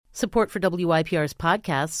Support for WYPR's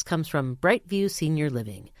podcasts comes from Brightview Senior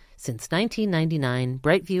Living. Since 1999,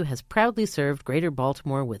 Brightview has proudly served Greater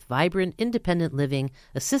Baltimore with vibrant, independent living,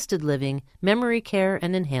 assisted living, memory care,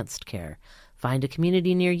 and enhanced care. Find a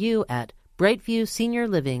community near you at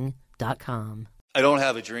brightviewseniorliving.com. I don't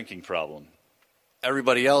have a drinking problem.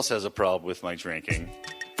 Everybody else has a problem with my drinking.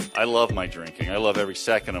 I love my drinking. I love every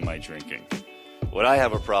second of my drinking. What I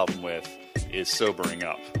have a problem with is sobering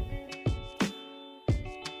up.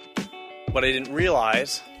 What I didn't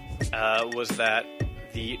realize was that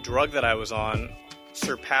the drug that I was on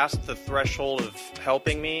surpassed the threshold of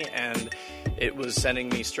helping me, and it was sending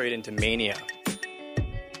me straight into mania.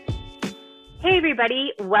 Hey,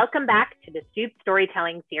 everybody. Welcome back to the Stoop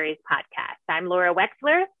Storytelling Series podcast. I'm Laura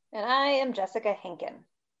Wexler. And I am Jessica Hinken.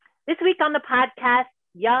 This week on the podcast,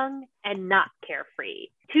 Young and Not Carefree.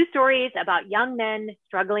 2 stories about young men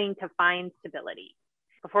struggling to find stability.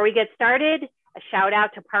 Before we get started, a shout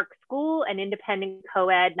out to Park School, an independent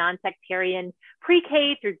co-ed, non-sectarian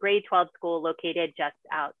pre-K through grade 12 school located just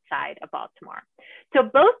outside of Baltimore. So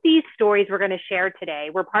both these stories we're going to share today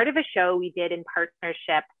were part of a show we did in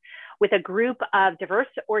partnership with a group of diverse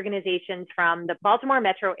organizations from the Baltimore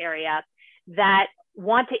metro area that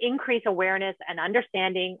want to increase awareness and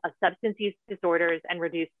understanding of substance use disorders and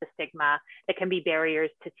reduce the stigma that can be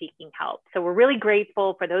barriers to seeking help. So we're really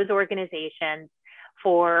grateful for those organizations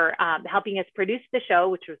for helping us produce the show,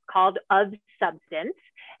 which was called Of Substance.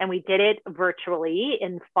 And we did it virtually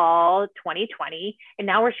in fall 2020. And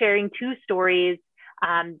now we're sharing 2 stories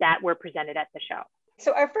that were presented at the show.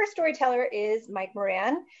 So our first storyteller is Mike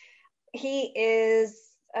Moran. He is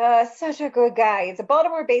such a good guy. He's a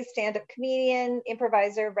Baltimore-based stand-up comedian,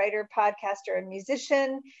 improviser, writer, podcaster, and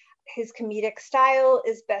musician. His comedic style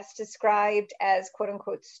is best described as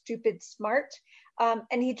quote-unquote stupid smart.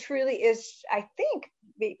 And he truly is, I think,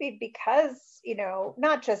 maybe because,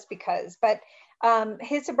 not just because, but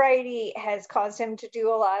his sobriety has caused him to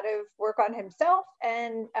do a lot of work on himself.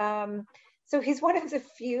 And so he's one of the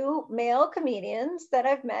few male comedians that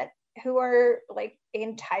I've met who are like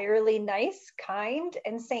entirely nice, kind,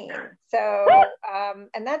 and sane. So,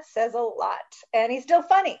 and that says a lot. And he's still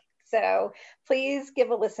funny. So please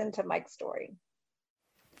give a listen to Mike's story.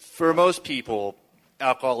 For most people,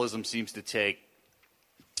 alcoholism seems to take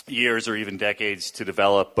years or even decades to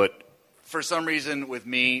develop, but for some reason with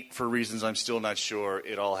me, for reasons I'm still not sure,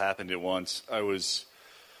 it all happened at once. I was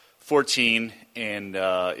 14, and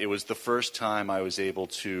it was the first time I was able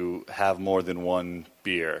to have more than one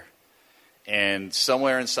beer. And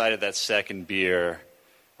somewhere inside of that second beer,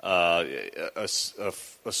 a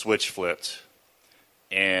switch flipped,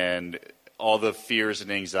 and all the fears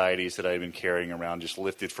and anxieties that I'd been carrying around just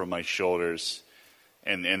lifted from my shoulders,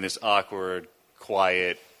 and this awkward,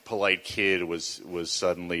 quiet, polite kid was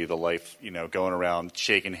suddenly the life, going around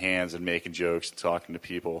shaking hands and making jokes and talking to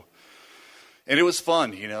people. And it was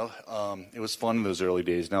fun, it was fun in those early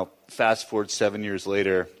days. Now, fast forward 7 years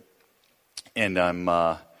later, and I'm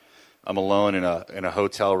alone in a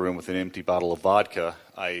hotel room with an empty bottle of vodka.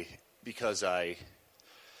 Because I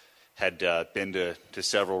had been to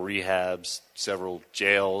several rehabs, several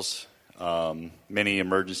jails, many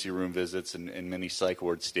emergency room visits, and many psych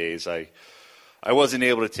ward stays. I wasn't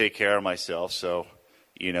able to take care of myself, so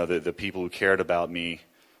the people who cared about me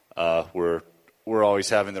were always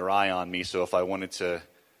having their eye on me. So if I wanted to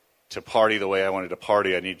party the way I wanted to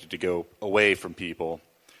party, I needed to go away from people.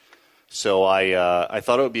 So I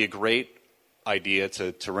thought it would be a great idea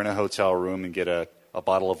to rent a hotel room and get a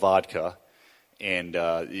bottle of vodka. And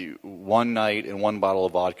one night and one bottle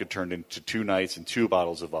of vodka turned into 2 nights and 2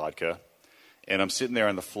 bottles of vodka. And I'm sitting there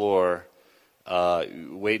on the floor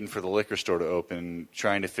waiting for the liquor store to open,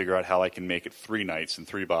 trying to figure out how I can make it 3 nights and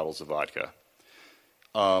 3 bottles of vodka.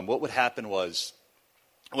 What would happen was,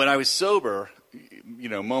 when I was sober,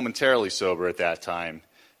 momentarily sober at that time,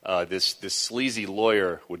 this sleazy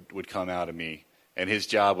lawyer would come out of me, and his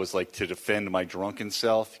job was like to defend my drunken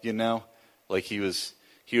self, like he was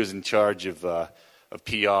in charge of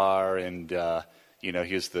PR, and he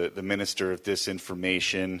was the minister of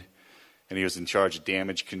disinformation, and he was in charge of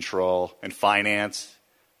damage control and finance,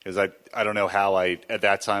 because I don't know how I at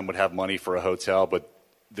that time would have money for a hotel, but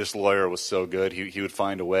this lawyer was so good, he would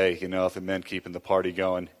find a way, if it meant keeping the party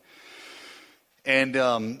going. And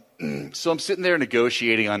so I'm sitting there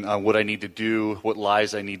negotiating on what I need to do, what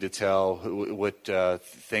lies I need to tell, what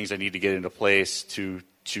things I need to get into place to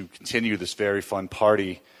continue this very fun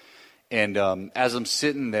party. And as I'm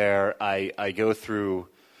sitting there, I go through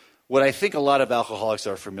what I think a lot of alcoholics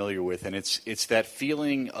are familiar with, and it's that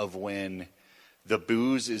feeling of when the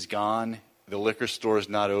booze is gone, the liquor store is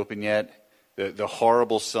not open yet, the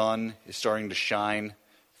horrible sun is starting to shine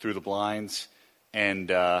through the blinds, and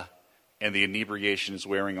the inebriation is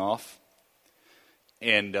wearing off.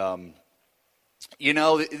 And the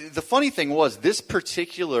funny thing was, this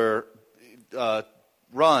particular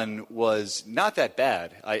run was not that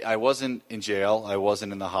bad. I wasn't in jail. I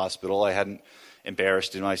wasn't in the hospital. I hadn't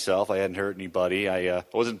embarrassed myself. I hadn't hurt anybody. I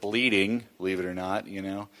wasn't bleeding, believe it or not.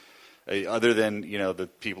 Other than the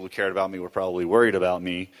people who cared about me were probably worried about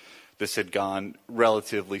me. This had gone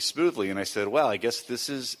relatively smoothly, and I said, "Well, I guess this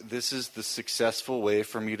is the successful way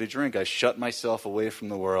for me to drink." I shut myself away from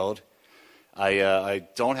the world. I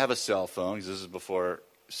don't have a cell phone, because this is before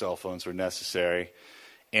cell phones were necessary.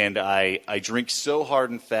 And I drink so hard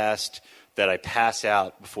and fast that I pass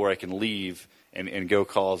out before I can leave and go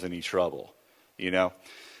cause any trouble,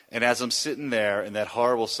 And as I'm sitting there and that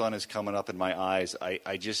horrible sun is coming up in my eyes,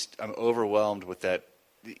 I'm overwhelmed with that.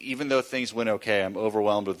 Even though things went okay, I'm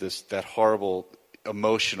overwhelmed with that horrible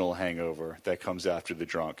emotional hangover that comes after the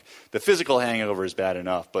drunk. The physical hangover is bad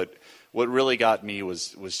enough, but what really got me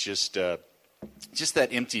was just that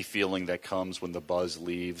empty feeling that comes when the buzz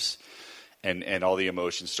leaves and all the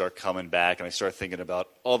emotions start coming back, and I start thinking about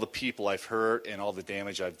all the people I've hurt and all the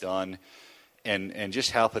damage I've done, and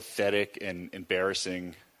just how pathetic and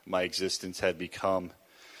embarrassing my existence had become.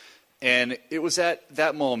 And it was at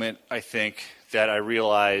that moment, I think, that I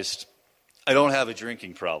realized I don't have a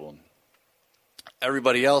drinking problem.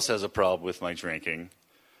 Everybody else has a problem with my drinking.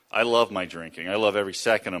 I love my drinking. I love every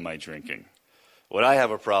second of my drinking. What I have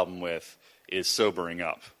a problem with is sobering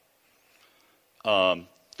up.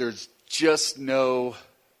 There's just no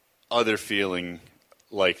other feeling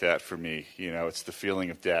like that for me. It's the feeling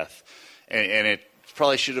of death. And it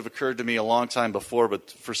probably should have occurred to me a long time before, but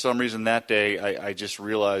for some reason that day, I just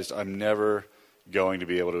realized I'm never going to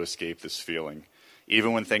be able to escape this feeling.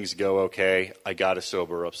 Even when things go okay, I got to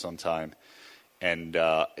sober up sometime. And,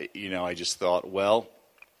 I just thought, well,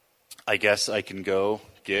 I guess I can go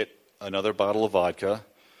get another bottle of vodka,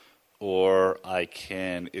 or I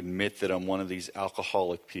can admit that I'm one of these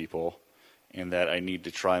alcoholic people and that I need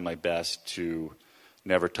to try my best to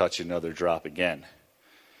never touch another drop again.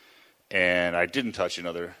 And I didn't touch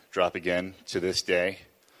another drop again to this day.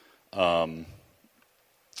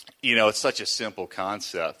 It's such a simple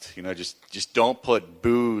concept. Just don't put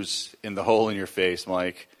booze in the hole in your face,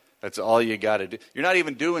 Mike. That's all you got to do. You're not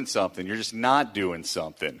even doing something. You're just not doing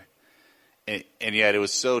something. And yet it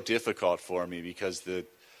was so difficult for me because the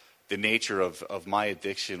nature of my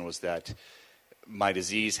addiction was that my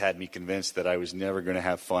disease had me convinced that I was never going to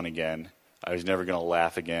have fun again. I was never going to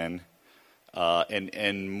laugh again.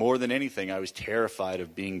 And more than anything, I was terrified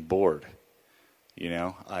of being bored.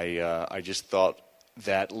 I just thought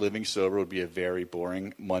that living sober would be a very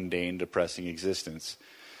boring, mundane, depressing existence.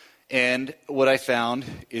 And what I found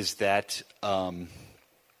is that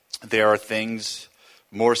there are things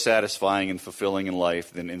more satisfying and fulfilling in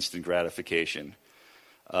life than instant gratification.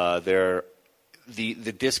 The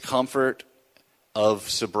discomfort of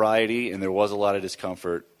sobriety, and there was a lot of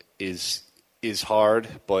discomfort, is hard,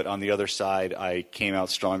 but on the other side, I came out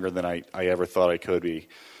stronger than I ever thought I could be.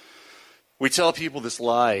 We tell people this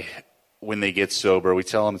lie when they get sober. We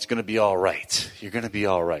tell them it's going to be all right. You're going to be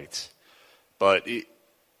all right. But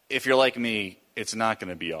if you're like me, it's not going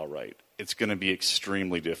to be all right. It's going to be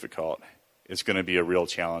extremely difficult. It's going to be a real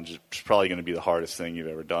challenge. It's probably going to be the hardest thing you've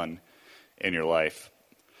ever done in your life.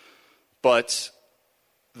 But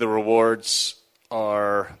the rewards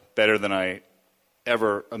are better than I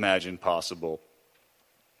ever imagined possible.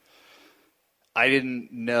 I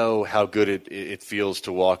didn't know how good it feels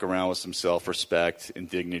to walk around with some self-respect and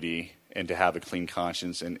dignity and to have a clean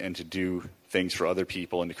conscience and to do things for other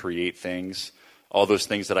people and to create things. All those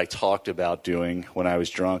things that I talked about doing when I was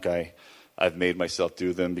drunk, I've made myself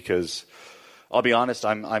do them because, I'll be honest,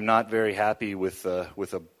 I'm not very happy with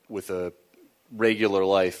a regular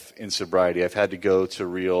life in sobriety. I've had to go to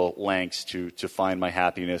real lengths to find my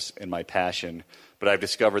happiness and my passion, but I've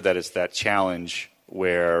discovered that it's that challenge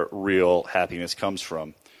where real happiness comes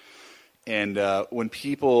from. And when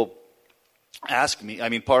people ask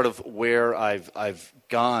me, part of where I've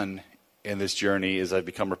gone in this journey is I've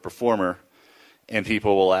become a performer, and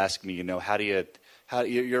people will ask me, how do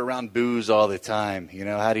you're around booze all the time,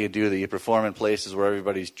 how do you do that? You perform in places where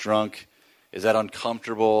everybody's drunk. Is that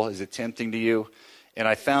uncomfortable? Is it tempting to you? And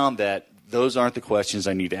I found that those aren't the questions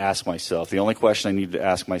I need to ask myself. The only question I need to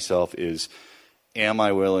ask myself is, am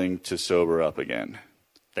I willing to sober up again?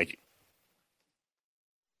 Thank you.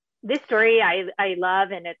 This story I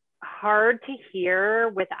love, and it's hard to hear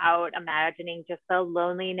without imagining just the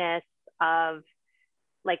loneliness of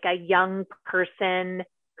like a young person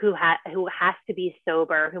who has to be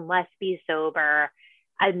sober, who must be sober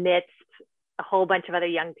amidst a whole bunch of other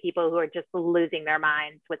young people who are just losing their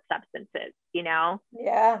minds with substances, Yeah.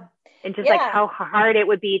 And just like how hard it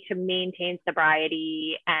would be to maintain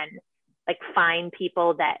sobriety and like find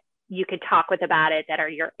people that you could talk with about it that are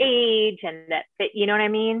your age and that fit, you know what I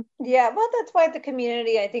mean? Yeah, well, that's why the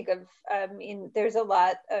community, I think there's a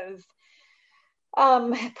lot of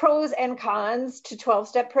pros and cons to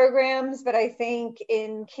 12-step programs, but I think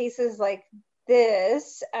in cases like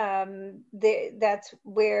this, that's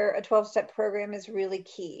where a 12-step program is really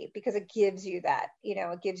key, because it gives you that,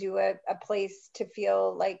 it gives you a place to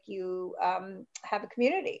feel like you have a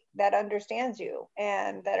community that understands you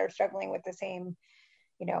and that are struggling with the same,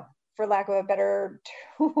 for lack of a better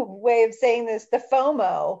way of saying this, the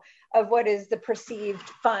FOMO of what is the perceived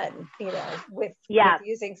fun, with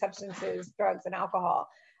using substances, drugs, and alcohol.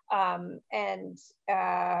 That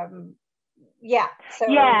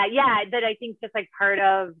I think just like part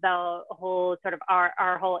of the whole sort of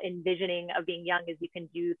our whole envisioning of being young is you can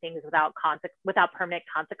do things without permanent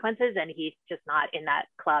consequences, and he's just not in that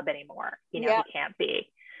club anymore. He can't be.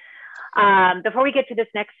 Before we get to this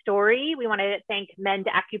next story, we want to thank Mend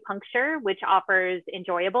Acupuncture, which offers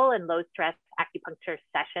enjoyable and low stress acupuncture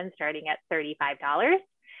sessions starting at $35.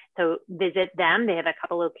 So visit them. They have a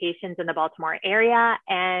couple locations in the Baltimore area,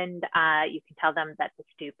 and you can tell them that the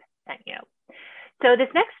Stoop sent you. So this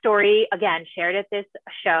next story, again, shared at this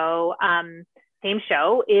show, same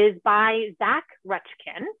show, is by Zach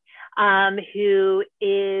Rutchkin, who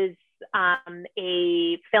is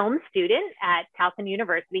a film student at Towson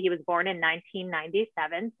University. He was born in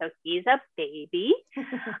 1997, so he's a baby.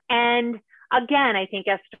 And again, I think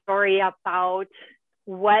a story about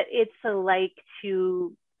what it's like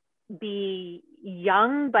to be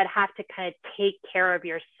young, but have to kind of take care of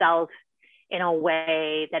yourself in a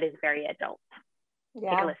way that is very adult. Yeah.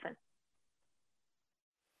 Take a listen.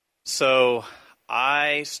 So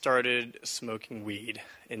I started smoking weed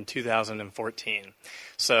in 2014.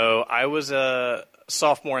 So I was a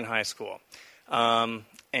sophomore in high school.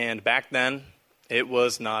 And back then, it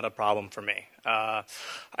was not a problem for me. I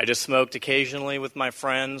just smoked occasionally with my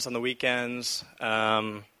friends on the weekends.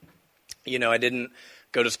 I didn't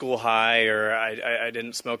go to school high, or I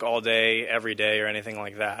didn't smoke all day, every day, or anything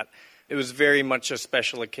like that. It was very much a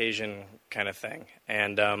special occasion kind of thing.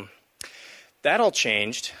 And that all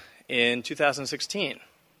changed in 2016,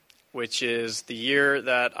 which is the year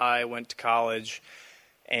that I went to college,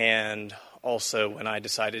 and also when I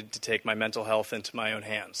decided to take my mental health into my own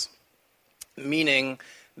hands. Meaning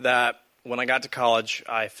that when I got to college,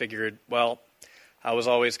 I figured, well, I was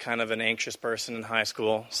always kind of an anxious person in high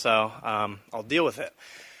school, so I'll deal with it.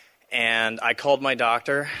 And I called my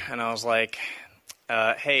doctor, and I was like,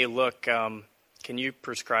 hey, look, can you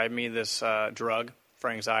prescribe me this drug for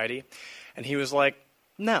anxiety? And he was like,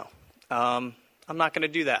 no, I'm not going to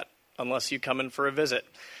do that unless you come in for a visit.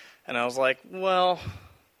 And I was like, well,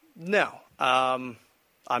 no, I'm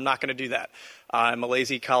not going to do that. I'm a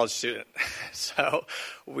lazy college student. So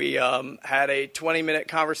we had a 20-minute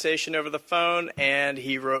conversation over the phone, and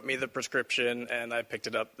he wrote me the prescription, and I picked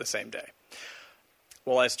it up the same day.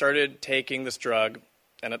 Well, I started taking this drug,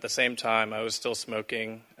 and at the same time, I was still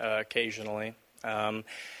smoking occasionally.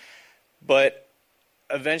 But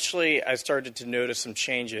eventually, I started to notice some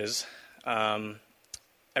changes.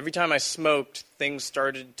 Every time I smoked, things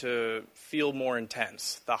started to feel more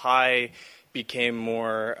intense. The high became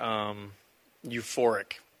more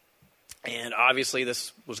euphoric. And obviously,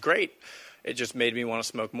 this was great. It just made me want to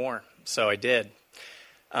smoke more. So I did.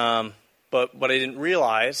 But what I didn't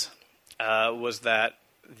realize was that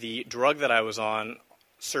the drug that I was on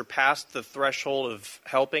surpassed the threshold of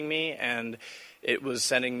helping me, and it was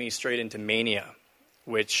sending me straight into mania,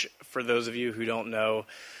 which, for those of you who don't know,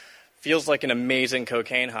 feels like an amazing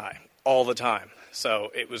cocaine high all the time.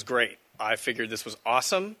 So it was great. I figured this was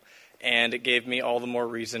awesome, and it gave me all the more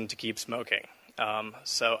reason to keep smoking.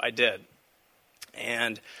 So I did.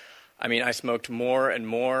 And, I smoked more and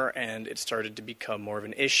more, and it started to become more of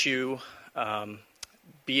an issue.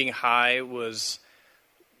 Being high was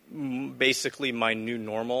basically my new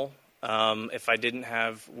normal. If I didn't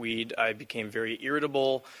have weed, I became very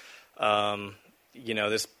irritable.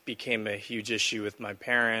 This became a huge issue with my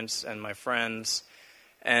parents and my friends.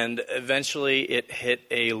 And eventually it hit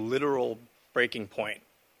a literal breaking point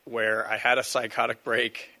where I had a psychotic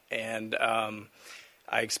break, and I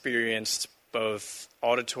experienced both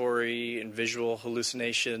auditory and visual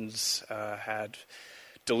hallucinations, had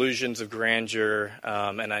delusions of grandeur,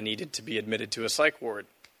 and I needed to be admitted to a psych ward,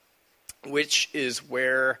 which is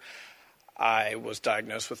where I was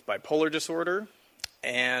diagnosed with bipolar disorder,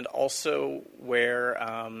 and also where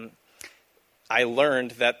I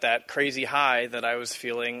learned that crazy high that I was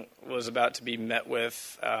feeling was about to be met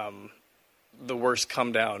with the worst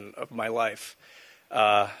come down of my life.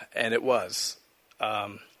 And it was.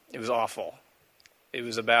 It was awful. It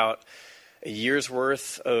was about a year's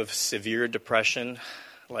worth of severe depression,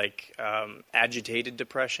 like agitated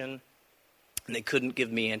depression. And they couldn't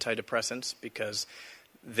give me antidepressants because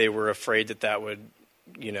they were afraid that would,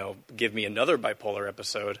 give me another bipolar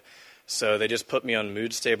episode. So they just put me on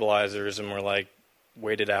mood stabilizers and were like,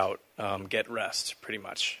 wait it out, get rest, pretty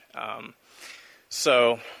much.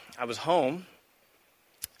 So I was home,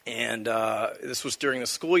 and this was during the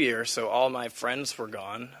school year, so all my friends were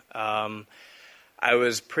gone. I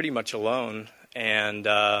was pretty much alone, and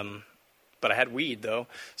but I had weed, though,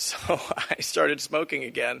 so I started smoking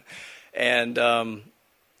again. And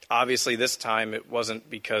obviously this time it wasn't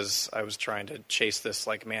because I was trying to chase this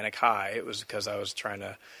like manic high. It was because I was trying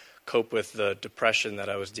to cope with the depression that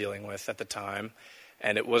I was dealing with at the time,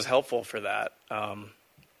 and it was helpful for that.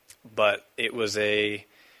 But it was a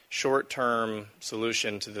short-term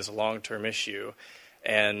solution to this long-term issue,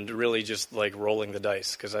 and really just like rolling the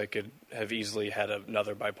dice, because I could have easily had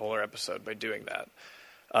another bipolar episode by doing that.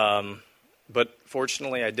 But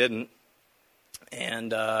fortunately I didn't,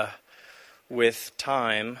 and with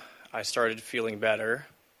time I started feeling better,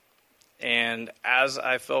 and as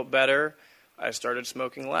I felt better, I started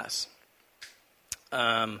smoking less.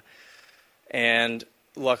 And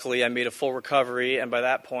luckily I made a full recovery, and by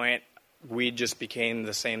that point, weed just became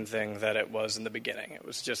the same thing that it was in the beginning. It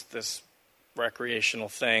was just this recreational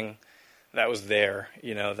thing that was there,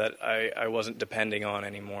 that I wasn't depending on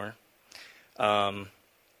anymore.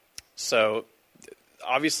 So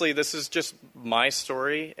obviously this is just my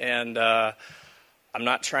story, and I'm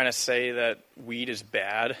not trying to say that weed is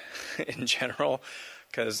bad in general,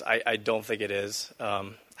 because I don't think it is.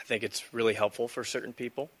 I think it's really helpful for certain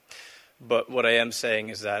people. But what I am saying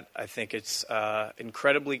is that I think it's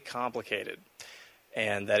incredibly complicated,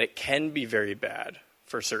 and that it can be very bad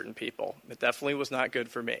for certain people. It definitely was not good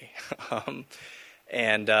for me.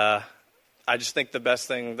 And I just think the best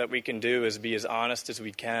thing that we can do is be as honest as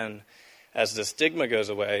we can as the stigma goes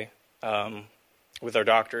away with our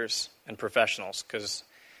doctors and professionals, because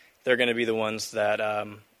they're going to be the ones that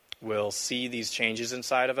will see these changes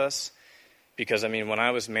inside of us. Because, when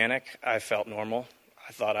I was manic, I felt normal.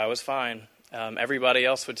 I thought I was fine. Everybody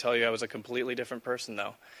else would tell you I was a completely different person,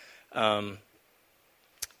 though.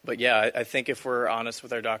 But yeah, I think if we're honest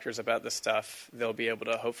with our doctors about this stuff, they'll be able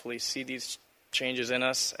to hopefully see these changes in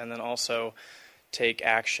us, and then also take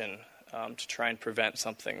action to try and prevent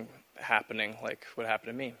something happening like what happened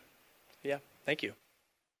to me. Yeah, thank you.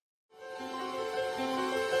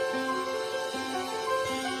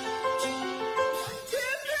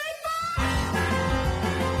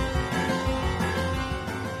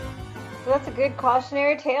 So that's a good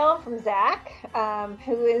cautionary tale from Zach,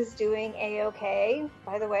 who is doing A-OK.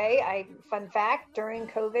 By the way, fun fact, during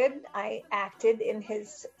COVID, I acted in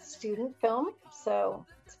his student film, so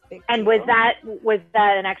it's a big And deal. was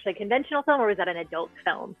that an actually conventional film, or was that an adult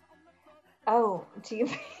film? Oh, do you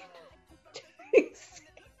mean?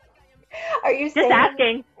 Are you saying? Just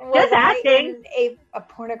asking. Was Just I asking. in a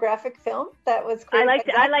pornographic film that was? I like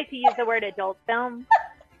to use the word adult film.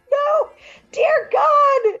 No, dear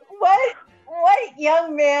God, what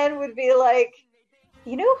young man would be like?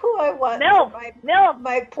 You know who I want for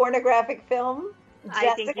my pornographic film?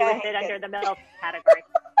 I think you would fit under the MILF category.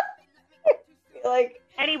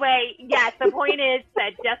 Anyway, yes, the point is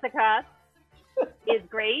that Jessica is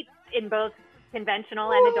great in both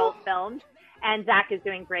conventional and adult films, and Zach is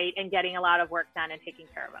doing great and getting a lot of work done and taking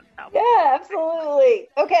care of himself. Yeah, absolutely.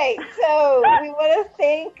 Okay, so we want to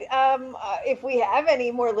thank, if we have any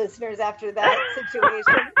more listeners after that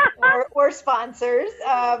situation, or sponsors,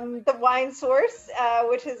 the Wine Source,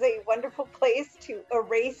 which is a wonderful place to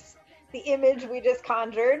erase the image we just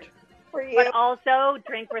conjured for you. But also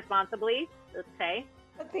drink responsibly, let's say.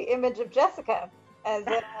 The image of Jessica as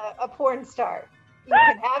a porn star. You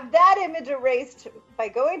can have that image erased by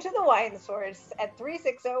going to the Wine Source at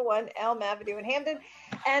 3601 Elm Avenue in Hamden.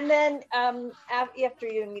 And then after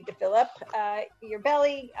you need to fill up your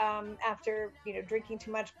belly after drinking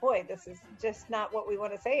too much. Boy, this is just not what we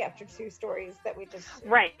want to say after two stories that we just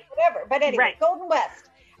whatever. But anyway, right. Golden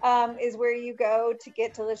West is where you go to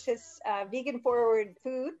get delicious vegan forward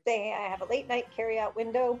food. They have a late night carry out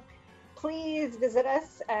window. Please visit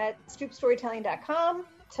us at stoopstorytelling.com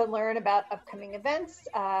to learn about upcoming events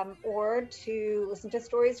or to listen to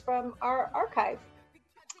stories from our archive.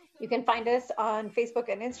 You can find us on Facebook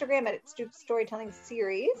and Instagram at Stoop Storytelling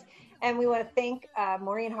Series. And we want to thank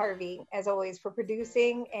Maureen Harvey, as always, for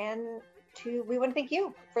producing and we want to thank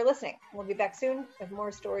you for listening. We'll be back soon with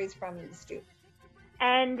more stories from the Stoop.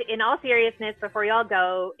 And in all seriousness, before you all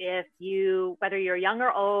go, whether you're young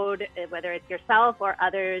or old, whether it's yourself or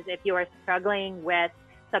others, if you are struggling with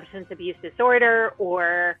substance abuse disorder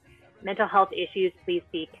or mental health issues, please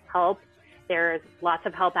seek help. There's lots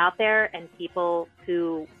of help out there and people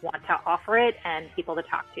who want to offer it and people to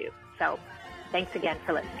talk to. So thanks again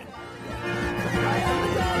for listening.